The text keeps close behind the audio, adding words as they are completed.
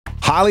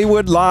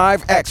Hollywood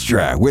Live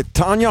Extra with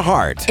Tanya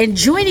Hart. And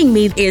joining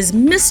me is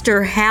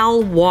Mr.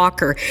 Hal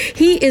Walker.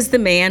 He is the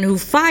man who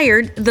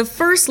fired the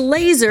first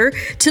laser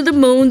to the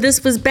moon.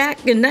 This was back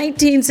in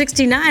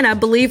 1969, I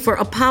believe, for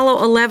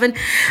Apollo 11.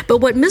 But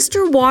what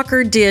Mr.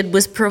 Walker did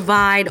was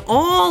provide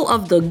all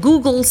of the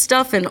Google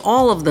stuff and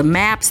all of the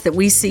maps that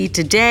we see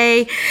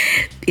today.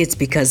 It's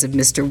because of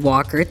Mr.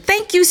 Walker.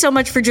 Thank you so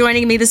much for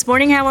joining me this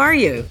morning. How are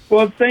you?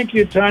 Well, thank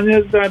you,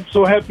 Tanya. I'm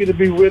so happy to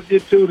be with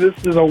you, too. This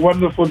is a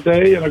wonderful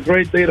day and a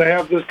great day to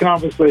have this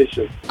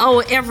conversation. Oh,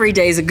 every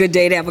day is a good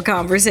day to have a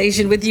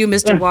conversation with you,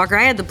 Mr. Walker.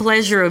 I had the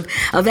pleasure of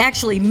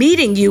actually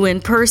meeting you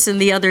in person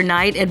the other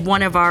night at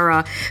one of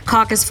our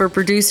Caucus for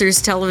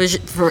Producers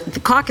television, for the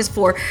Caucus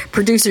for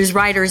Producers,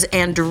 Writers,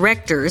 and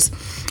Directors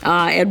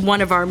at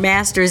one of our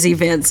Masters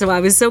events. So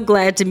I was so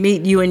glad to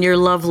meet you and your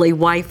lovely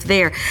wife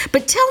there.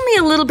 But tell me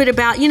a little bit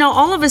about,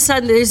 all of a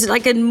sudden there's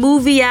like a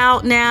movie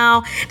out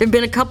now. There have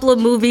been a couple of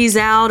movies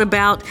out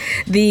about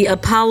the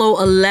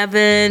Apollo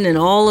 11 and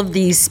all of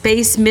these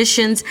space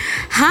missions.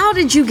 How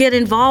did you get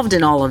involved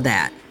in all of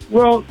that?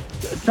 Well,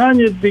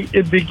 Tanya,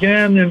 it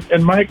began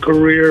in my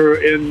career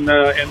in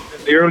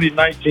the early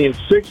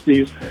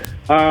 1960s.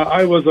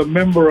 I was a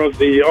member of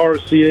the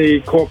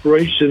RCA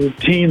Corporation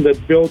team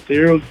that built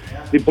the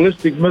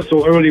ballistic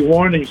missile early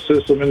warning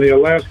system in the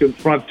Alaskan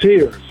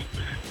frontiers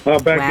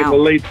back in the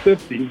late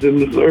 50s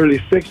and the early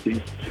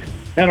 60s.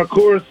 And, of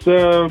course,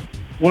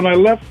 when I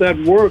left that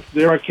work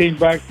there, I came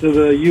back to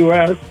the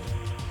U.S.,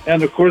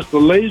 and, of course, the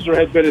laser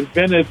had been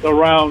invented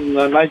around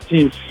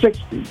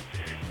 1960.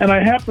 And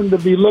I happened to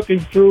be looking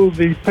through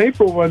the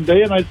paper one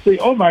day, and I see,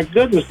 oh, my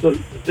goodness,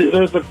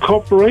 there's a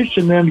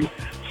corporation in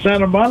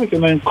Santa Monica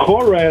named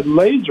Corad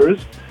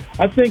Lasers.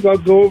 I think I'll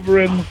go over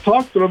and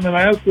talk to them and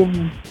ask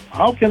them,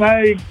 how can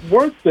I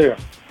work there?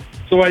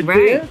 So I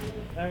did,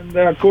 and,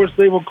 of course,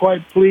 they were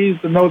quite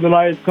pleased to know that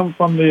I had come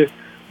from the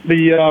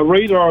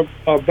radar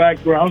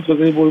background, so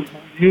they were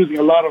using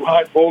a lot of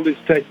high-voltage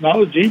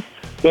technology.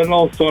 So it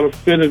all sort of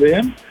fitted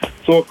in.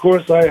 So, of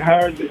course, I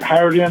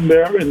hired in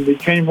there and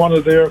became one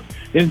of their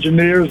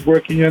engineers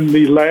working in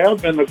the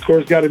lab, and, of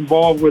course, got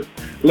involved with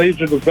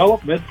laser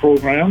development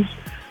programs.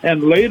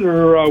 And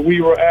later,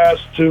 we were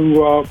asked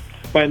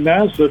by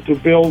NASA to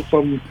build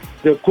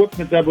the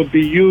equipment that would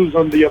be used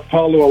on the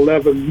Apollo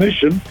 11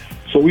 mission.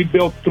 So we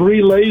built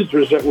 3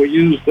 lasers that were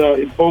used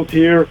both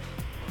here,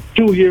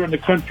 2 here in the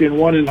country and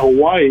 1 in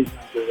Hawaii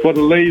for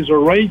the laser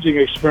ranging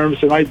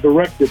experiments, and I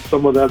directed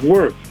some of that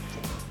work.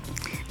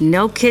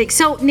 No kidding.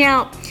 So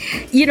now,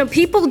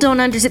 people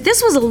don't understand.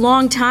 This was a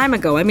long time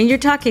ago. I mean, you're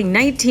talking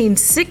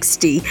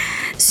 1960.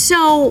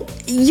 So,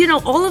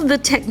 all of the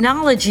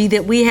technology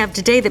that we have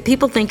today that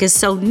people think is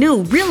so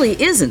new really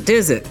isn't,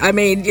 is it? I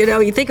mean,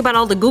 you think about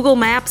all the Google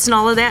Maps and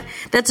all of that.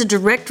 That's a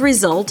direct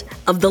result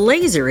of the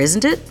laser,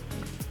 isn't it?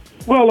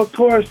 Well, of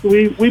course,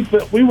 we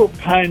were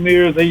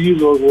pioneers. They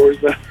use those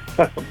words,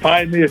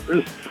 pioneers.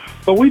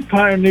 But we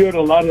pioneered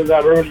a lot of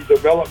that early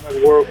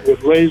development work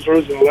with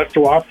lasers and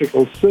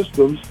electro-optical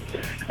systems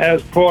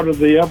as part of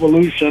the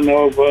evolution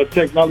of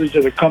technology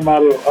that had come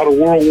out of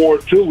World War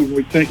II, when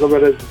we think of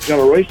it as a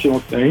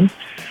generational thing.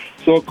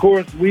 So, of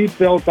course, we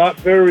felt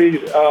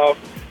very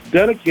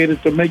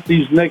dedicated to make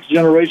these next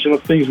generation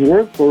of things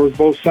work for us,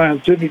 both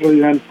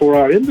scientifically and for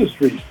our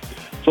industries.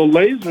 So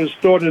lasers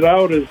started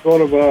out as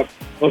sort of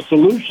a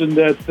solution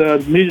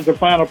that needed to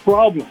find a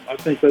problem. I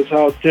think that's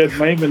how Ted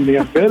Mayman, the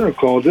inventor,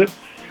 called it.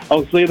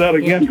 I'll say that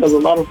again because a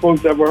lot of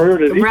folks never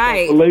heard it.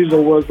 Right. The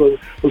laser was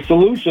a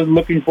solution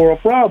looking for a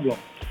problem.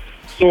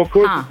 So, of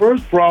course, the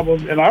first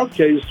problem in our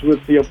case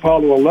with the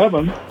Apollo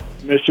 11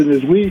 mission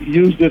is we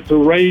used it to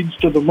range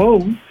to the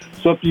moon,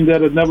 something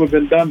that had never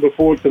been done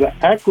before to the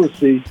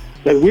accuracy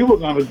that we were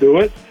going to do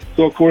it.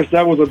 So, of course,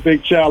 that was a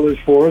big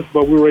challenge for us,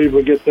 but we were able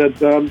to get that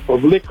done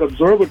from Lick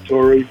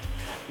Observatory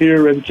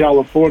here in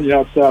California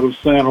outside of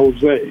San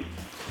Jose.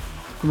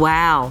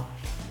 Wow.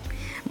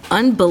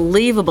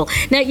 Unbelievable.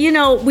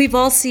 Now, we've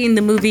all seen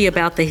the movie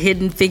about the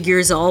hidden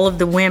figures, all of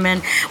the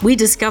women. We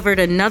discovered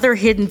another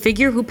hidden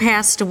figure who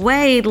passed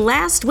away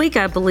last week,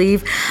 I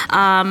believe.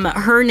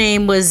 Her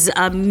name was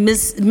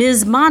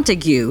Ms.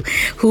 Montague,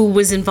 who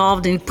was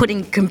involved in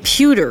putting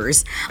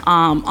computers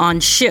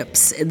on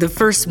ships. The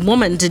first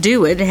woman to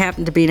do it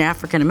happened to be an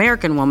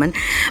African-American woman.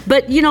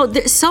 But,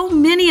 so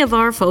many of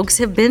our folks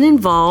have been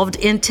involved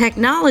in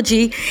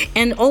technology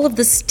and all of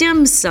the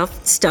STEM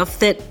stuff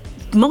that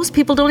most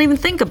people don't even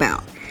think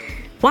about.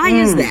 Why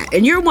is that?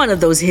 And you're one of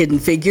those hidden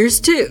figures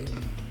too.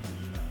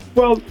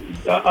 Well,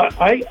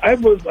 I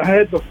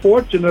had the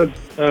fortunate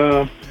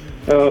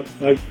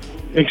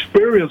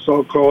experience,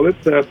 I'll call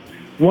it, that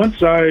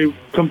once I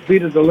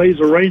completed the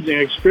laser ranging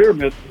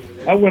experiment,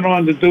 I went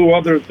on to do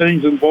other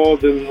things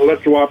involved in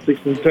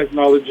electro-optics and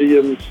technology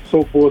and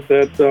so forth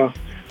at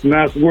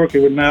NASA,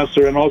 working with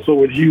NASA and also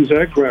with Hughes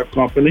Aircraft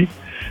Company.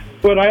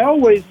 But I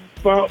always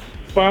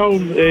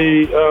found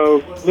a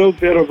little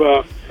bit of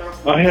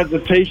a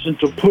hesitation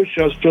to push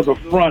us to the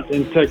front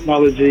in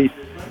technology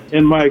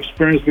in my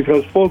experience,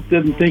 because folks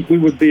didn't think we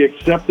would be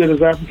accepted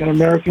as African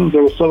Americans.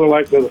 There was sort of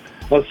like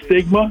a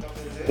stigma.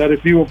 that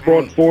if you were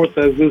brought forth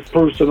as this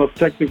person of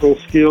technical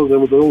skills, there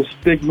was a little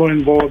stigma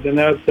involved in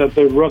that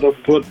they'd rather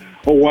put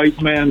a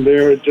white man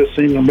there. It just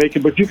seemed to make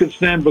it. But you could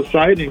stand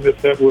beside him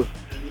if that was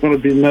going to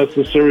be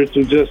necessary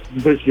to just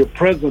make your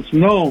presence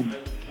known.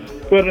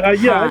 But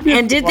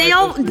and did they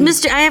all,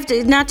 Mr. I have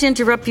to, not to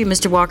interrupt you,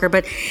 Mr. Walker,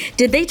 but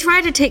did they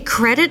try to take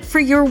credit for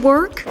your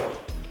work?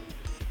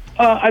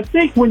 I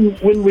think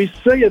when we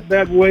say it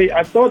that way,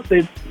 I thought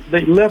they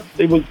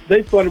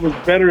thought it was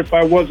better if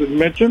I wasn't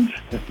mentioned,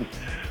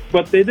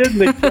 but they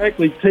didn't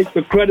exactly take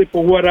the credit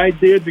for what I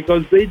did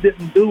because they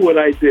didn't do what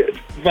I did.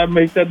 If that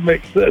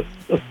makes sense.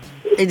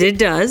 It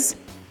does.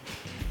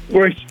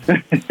 Right.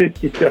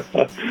 Yeah.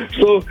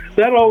 So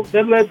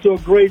that led to a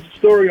great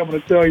story I'm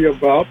going to tell you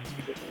about.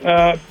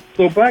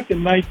 So back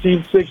in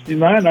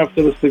 1969,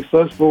 after the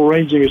successful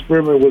ranging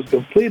experiment was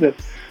completed,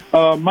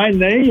 my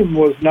name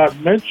was not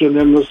mentioned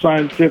in the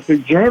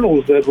scientific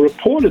journals that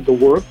reported the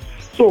work.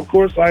 So, of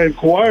course, I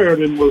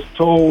inquired and was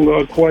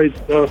told quite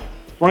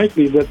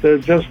frankly that there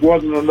just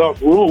wasn't enough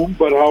room.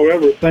 But,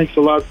 however, thanks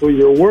a lot for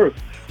your work.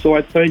 So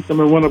I thanked them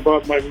and went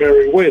about my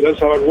merry way. That's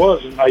how it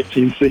was in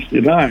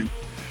 1969.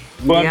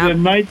 But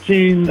in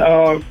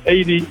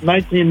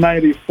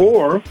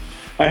 1994,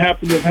 I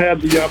happened to have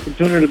had the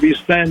opportunity to be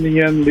standing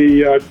in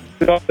the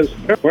Dallas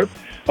airport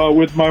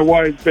with my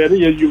wife,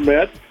 Betty, as you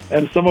met,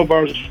 and some of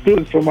our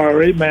students from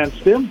our A-Man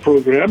STEM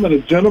program, and a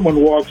gentleman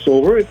walks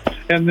over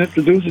and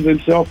introduces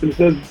himself and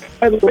says,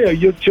 by the way, are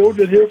your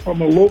children here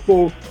from a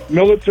local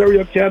military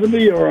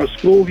academy or a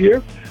school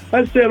here?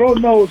 I said, oh,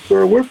 no,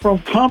 sir, we're from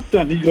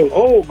Compton. He goes,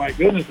 oh, my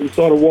goodness, and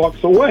sort of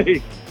walks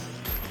away.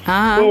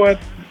 So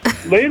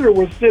later,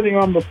 we're sitting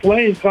on the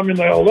plane coming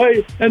to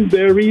L.A., and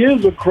there he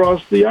is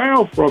across the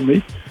aisle from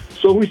me.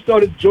 So we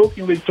started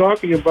jokingly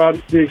talking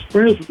about the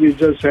experience we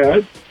just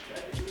had.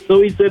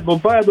 So he said, well,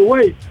 by the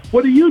way,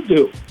 what do you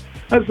do?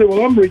 I said,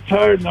 well, I'm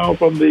retired now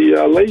from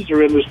the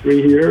laser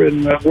industry here,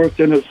 and I've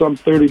worked in it some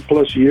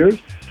 30-plus years.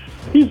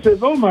 He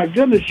says, oh, my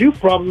goodness, you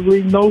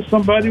probably know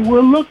somebody we're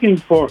looking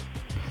for.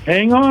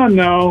 Hang on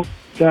now,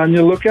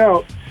 Tanya, look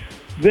out.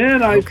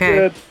 Then I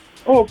said,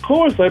 oh, of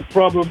course,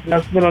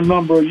 that's been a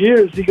number of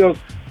years. He goes,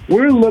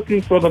 we're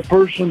looking for the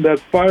person that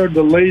fired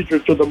the laser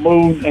to the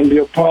moon and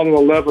the Apollo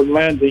 11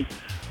 landing.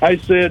 I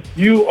said,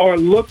 you are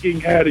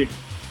looking at him.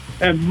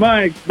 And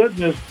my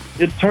goodness,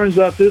 it turns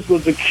out this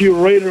was the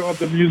curator of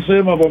the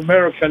Museum of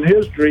American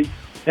History,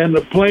 and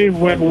the plane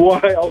went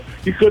wild.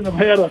 You couldn't have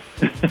had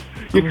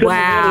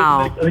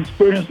an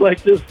experience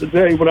like this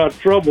today without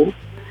trouble.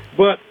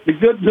 But the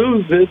good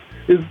news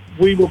is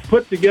we were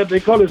put together. They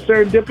call it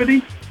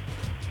serendipity.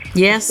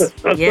 Yes,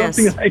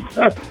 something like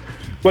that.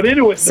 But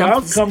anyway, the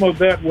outcome of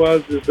that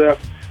is that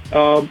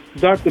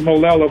Dr.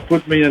 Molella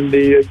put me in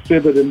the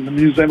exhibit in the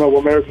Museum of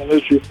American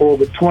History for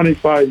over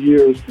 25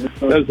 years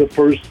as the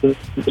first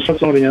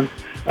Smithsonian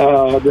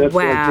that gave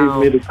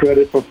me the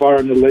credit for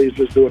firing the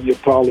lasers during the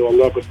Apollo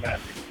 11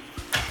 landing.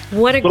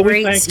 What a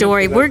great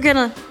story. What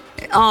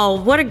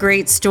a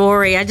great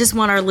story. I just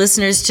want our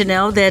listeners to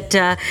know that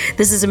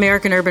this is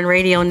American Urban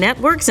Radio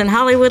Networks and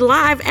Hollywood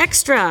Live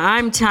Extra.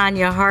 I'm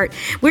Tanya Hart.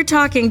 We're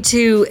talking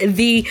to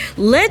the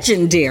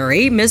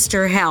legendary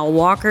Mr. Hal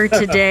Walker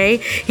today.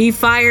 He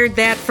fired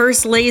that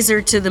first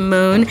laser to the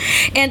moon.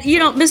 And,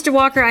 Mr.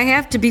 Walker, I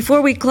have to,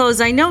 before we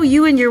close, I know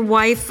you and your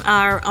wife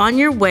are on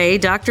your way,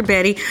 Dr.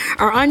 Betty,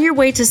 are on your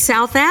way to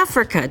South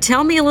Africa.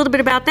 Tell me a little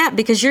bit about that,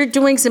 because you're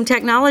doing some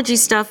technology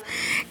stuff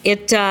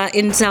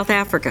in South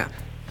Africa.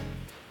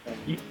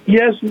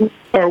 Yes,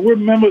 we're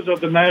members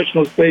of the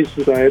National Space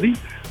Society,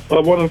 a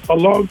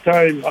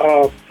long-time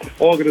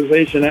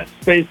organization,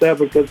 space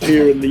advocates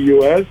here in the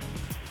U.S.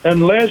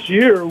 And last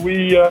year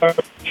we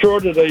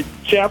charted a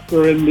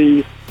chapter in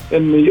the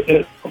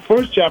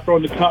first chapter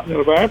on the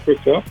continent of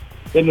Africa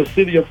in the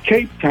city of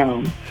Cape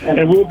Town,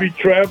 and we'll be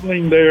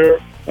traveling there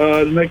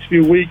the next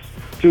few weeks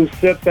to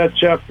set that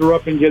chapter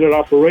up and get it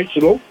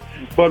operational.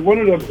 But one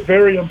of the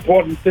very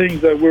important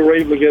things that we were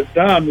able to get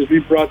done is we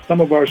brought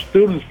some of our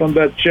students from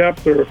that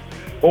chapter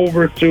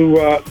over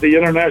to the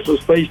International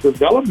Space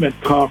Development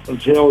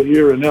Conference held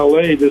here in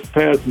L.A. this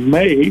past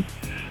May.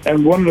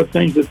 And one of the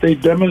things that they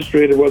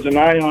demonstrated was an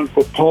ion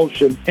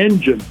propulsion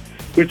engine,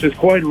 which is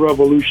quite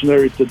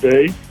revolutionary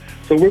today.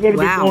 So we're going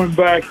to be going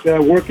back,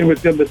 working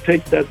with them to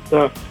take that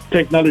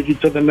technology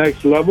to the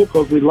next level,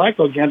 because we'd like,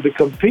 again, to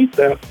compete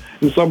that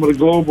in some of the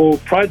global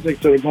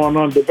projects that are going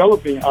on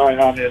developing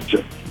ion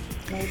engines.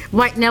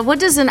 Right. Now, what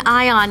does an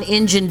ion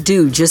engine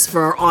do, just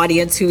for our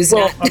audience who's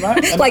not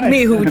like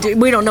me,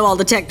 we don't know all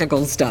the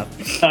technical stuff?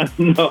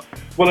 No.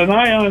 Well, an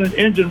ion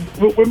engine,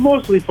 we're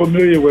mostly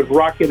familiar with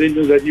rocket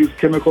engines that use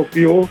chemical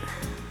fuel.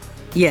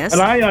 Yes.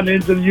 An ion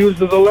engine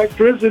uses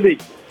electricity.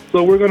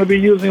 So we're going to be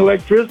using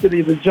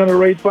electricity to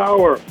generate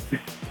power.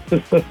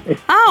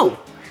 Oh,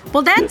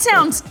 well, that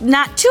sounds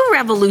not too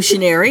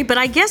revolutionary, but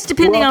I guess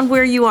depending on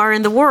where you are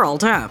in the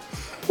world, huh?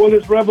 Well,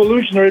 it's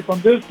revolutionary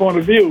from this point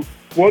of view.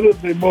 One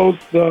of the most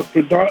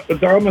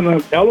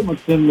predominant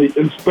elements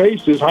in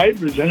space is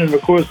hydrogen, and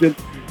of course it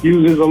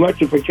uses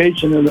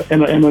electrification and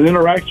an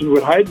interaction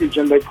with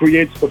hydrogen that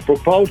creates the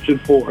propulsion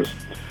force.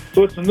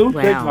 So it's a new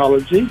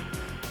technology,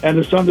 and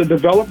it's under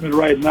development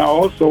right now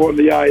also on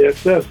the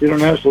ISS, the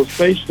International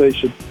Space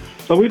Station.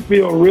 So we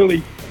feel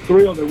really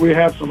thrilled that we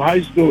have some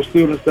high school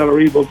students that are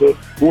able to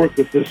work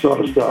with this sort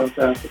of stuff.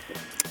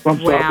 From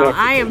South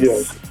Africa,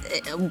 yes.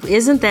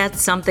 Isn't that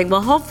something?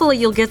 Well, hopefully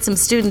you'll get some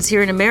students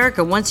here in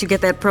America once you get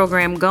that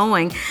program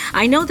going.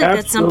 I know that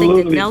that's something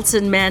that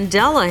Nelson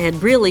Mandela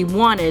had really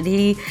wanted.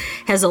 He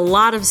has a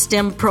lot of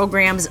STEM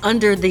programs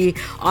under the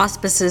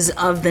auspices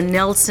of the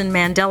Nelson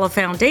Mandela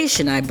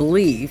Foundation, I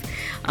believe,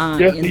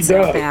 in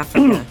South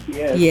Africa.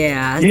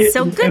 Yeah,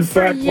 so good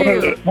for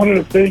you. One of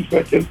the things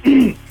I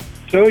can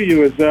tell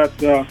you is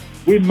that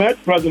we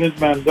met President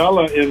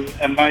Mandela in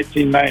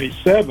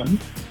 1997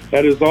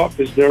 at his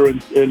office there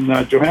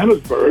in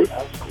Johannesburg,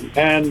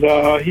 and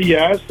he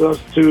asked us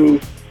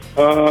to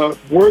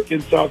work in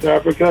South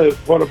Africa as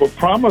part of a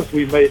promise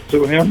we made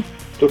to him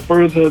to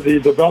further the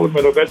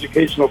development of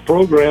educational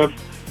programs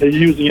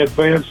using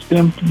advanced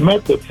STEM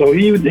methods. So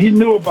he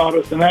knew about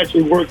us and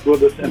actually worked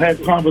with us and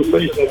had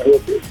conversations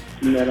with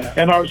us.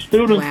 And our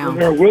students were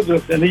there with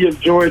us, and he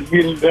enjoyed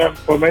meeting them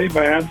from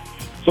AMAN.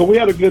 So we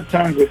had a good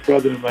time with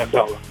President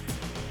Mandela.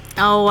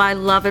 Oh, I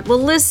love it.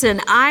 Well,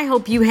 listen, I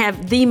hope you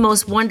have the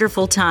most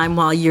wonderful time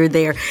while you're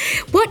there.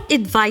 What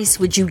advice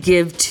would you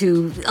give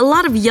to a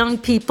lot of young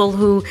people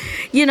who,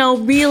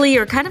 really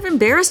are kind of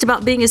embarrassed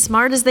about being as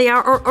smart as they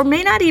are, or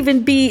may not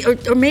even be,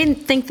 or may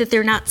think that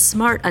they're not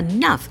smart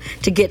enough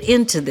to get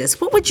into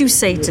this? What would you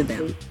say to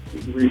them?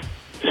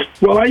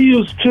 Well, I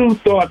use two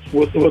thoughts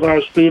with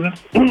our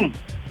students.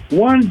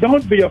 One,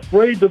 don't be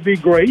afraid to be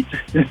great.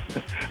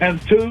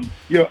 And two,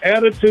 your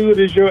attitude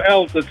is your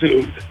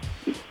altitude.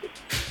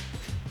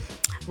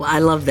 Well, I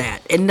love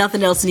that. And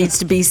nothing else needs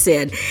to be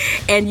said.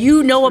 And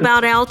you know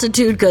about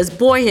altitude because,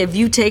 boy, have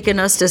you taken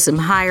us to some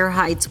higher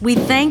heights. We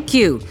thank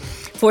you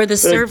for the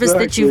service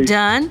that you've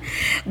done.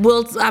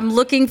 I'm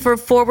looking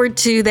forward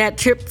to that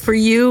trip for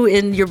you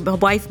and your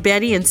wife,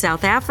 Betty, in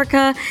South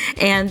Africa.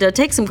 And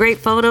take some great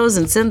photos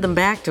and send them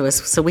back to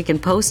us so we can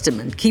post them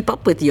and keep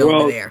up with you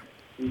over there.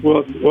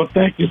 Well,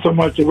 thank you so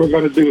much. And we're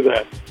going to do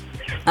that.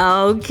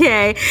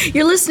 Okay.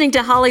 You're listening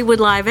to Hollywood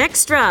Live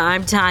Extra.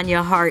 I'm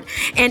Tanya Hart.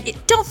 And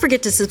don't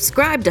forget to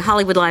subscribe to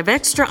Hollywood Live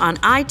Extra on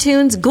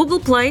iTunes, Google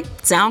Play,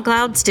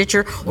 SoundCloud,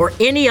 Stitcher, or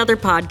any other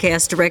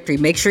podcast directory.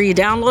 Make sure you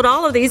download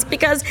all of these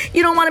because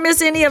you don't want to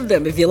miss any of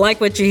them. If you like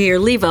what you hear,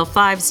 leave a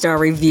 5-star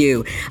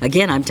review.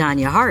 Again, I'm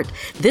Tanya Hart.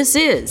 This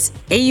is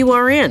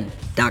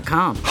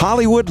AURN.com.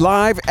 Hollywood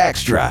Live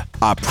Extra,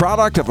 a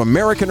product of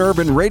American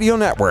Urban Radio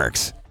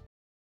Networks.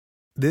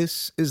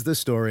 This is the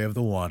story of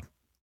the one.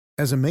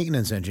 As a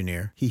maintenance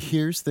engineer, he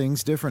hears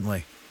things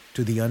differently.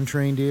 To the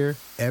untrained ear,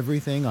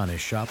 everything on his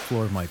shop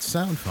floor might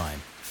sound fine,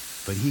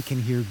 but he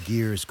can hear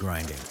gears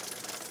grinding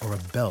or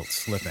a belt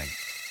slipping.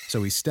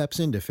 So he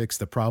steps in to fix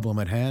the problem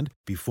at hand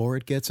before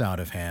it gets out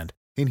of hand.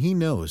 And he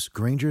knows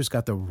Grainger's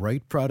got the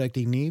right product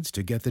he needs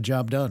to get the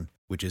job done,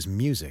 which is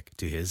music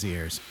to his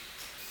ears.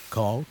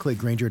 Call, click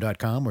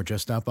Grainger.com, or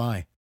just stop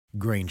by.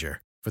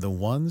 Grainger, for the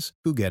ones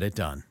who get it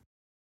done.